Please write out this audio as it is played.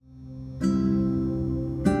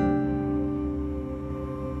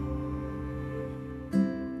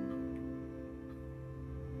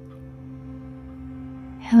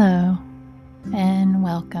Hello and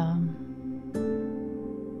welcome.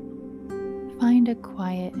 Find a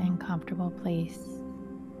quiet and comfortable place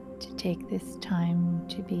to take this time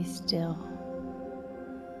to be still.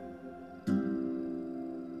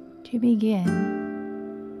 To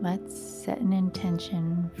begin, let's set an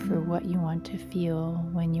intention for what you want to feel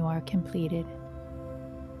when you are completed.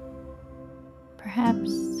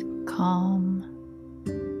 Perhaps calm,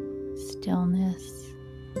 stillness,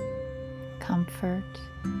 comfort,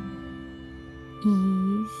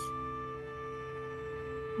 ease,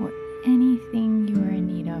 or anything you are in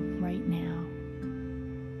need of right now.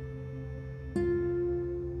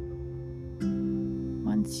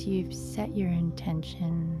 Once you've set your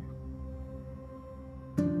intention,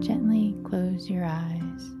 gently close your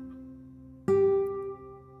eyes.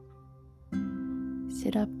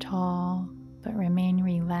 Sit up tall, but remain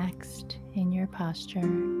relaxed in your posture.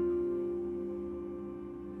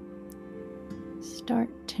 Start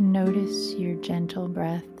to notice your gentle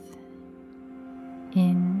breath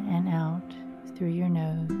in and out through your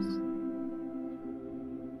nose.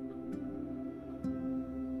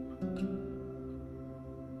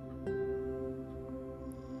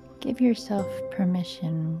 Give yourself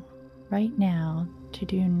permission right now to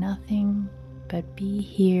do nothing but be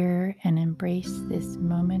here and embrace this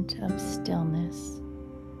moment of stillness.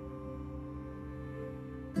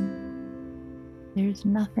 There's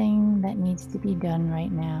nothing that needs to be done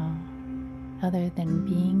right now other than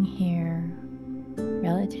being here,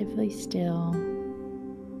 relatively still,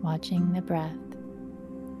 watching the breath.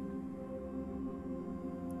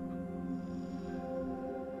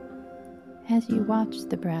 As you watch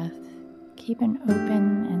the breath, keep an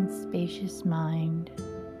open and spacious mind.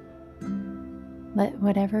 Let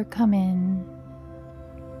whatever come in,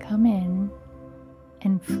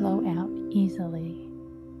 and flow out easily.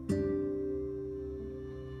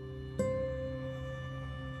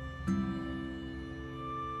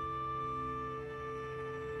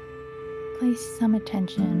 Place some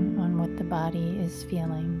attention on what the body is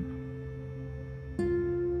feeling.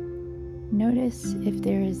 Notice if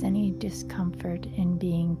there is any discomfort in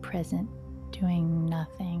being present, doing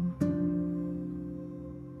nothing.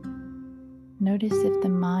 Notice if the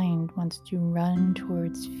mind wants to run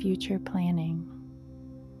towards future planning,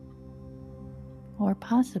 or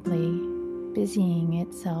possibly busying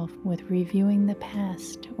itself with reviewing the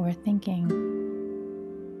past or thinking.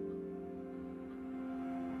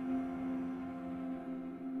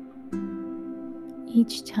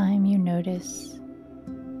 Each time you notice,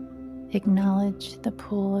 acknowledge the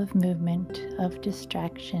pull of movement, of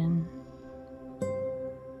distraction,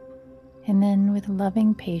 and then with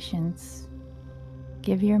loving patience,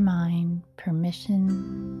 give your mind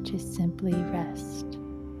permission to simply rest.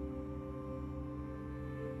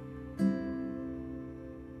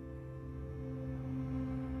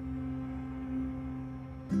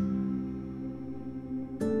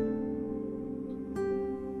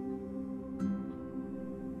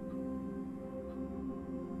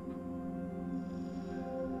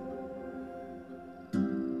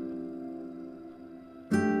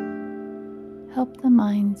 Help the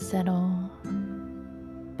mind settle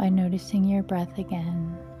by noticing your breath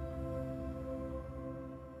again.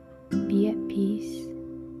 Be at peace.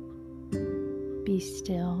 Be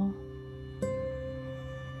still.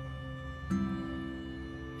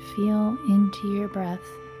 Feel into your breath.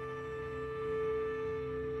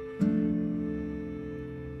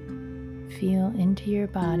 Feel into your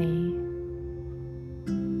body.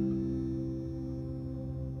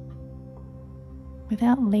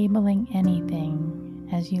 Without labeling anything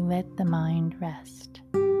as you let the mind rest.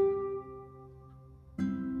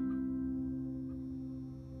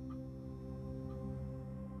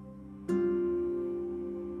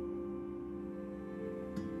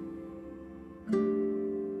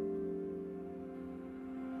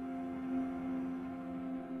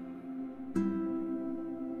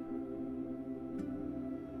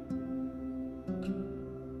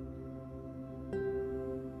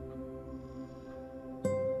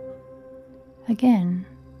 Again,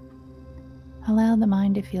 allow the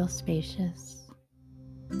mind to feel spacious,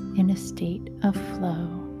 in a state of flow.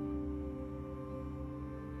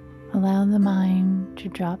 Allow the mind to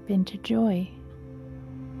drop into joy,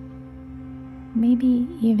 maybe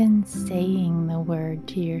even saying the word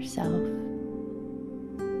to yourself.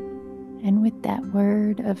 And with that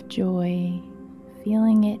word of joy,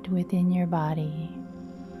 feeling it within your body.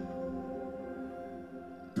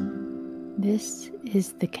 This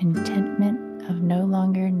is the contentment of no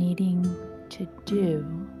longer needing to do,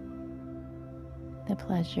 the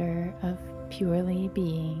pleasure of purely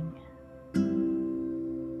being.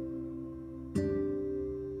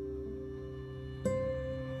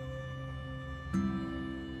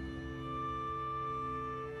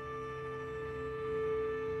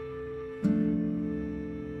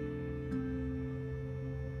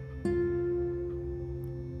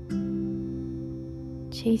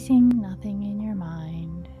 chasing nothing in your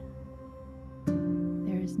mind.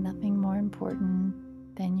 There is nothing more important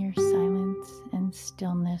than your silence and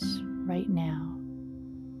stillness right now.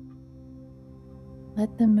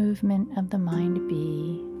 Let the movement of the mind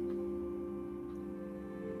be.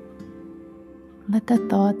 Let the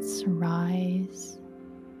thoughts rise.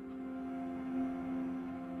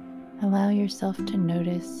 Allow yourself to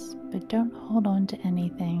notice, but don't hold on to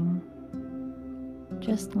anything.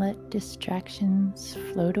 Just let distractions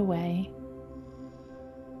float away.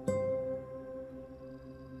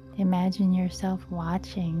 Imagine yourself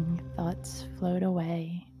watching thoughts float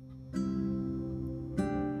away.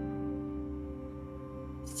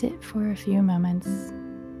 Sit for a few moments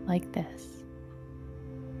like this.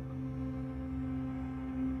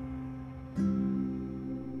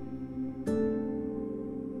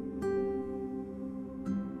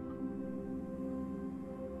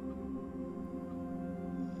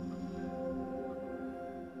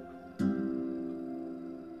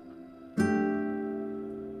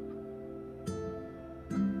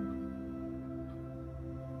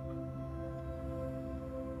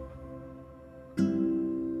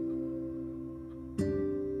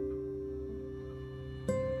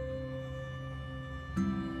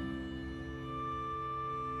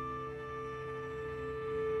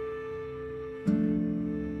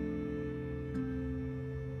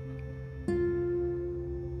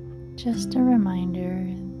 Just a reminder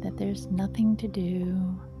that there's nothing to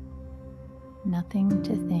do, nothing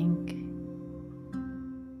to think.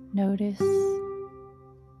 Notice,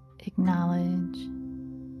 acknowledge,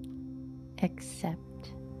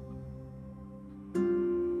 accept,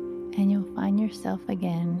 and you'll find yourself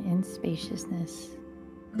again in spaciousness.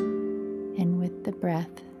 And with the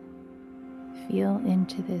breath, feel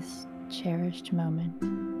into this cherished moment,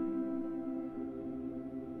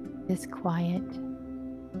 this quiet,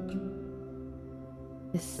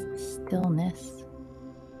 this stillness.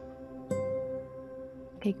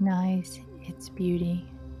 Recognize its beauty.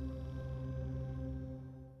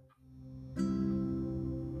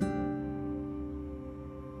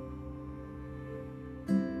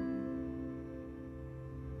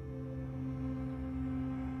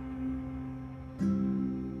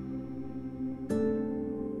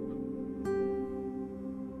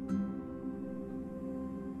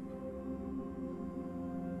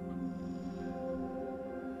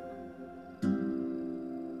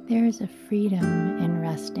 There is a freedom in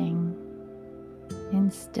resting,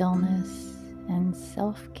 in stillness and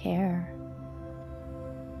self-care.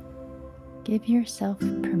 Give yourself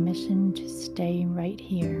permission to stay right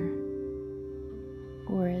here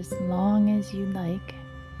for as long as you like,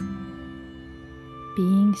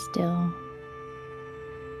 being still.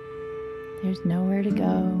 There's nowhere to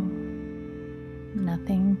go,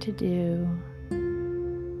 nothing to do.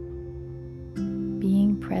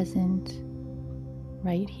 Being present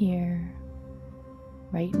right here,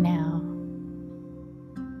 right now,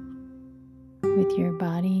 with your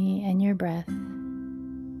body and your breath.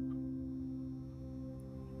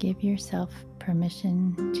 Give yourself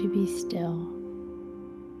permission to be still.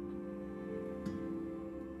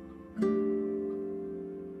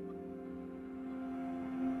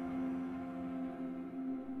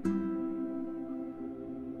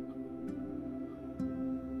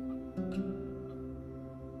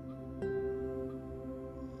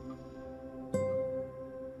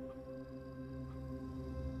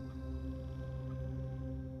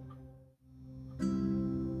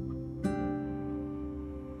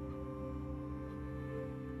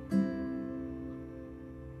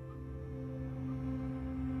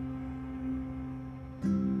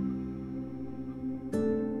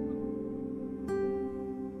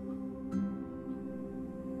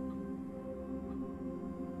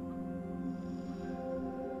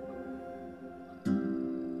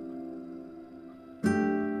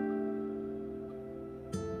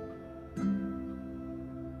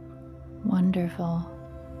 Wonderful.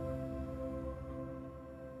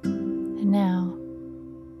 And now,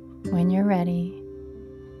 when you're ready,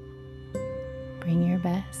 bring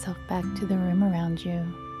yourself back to the room around you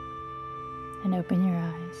and open your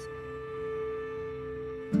eyes.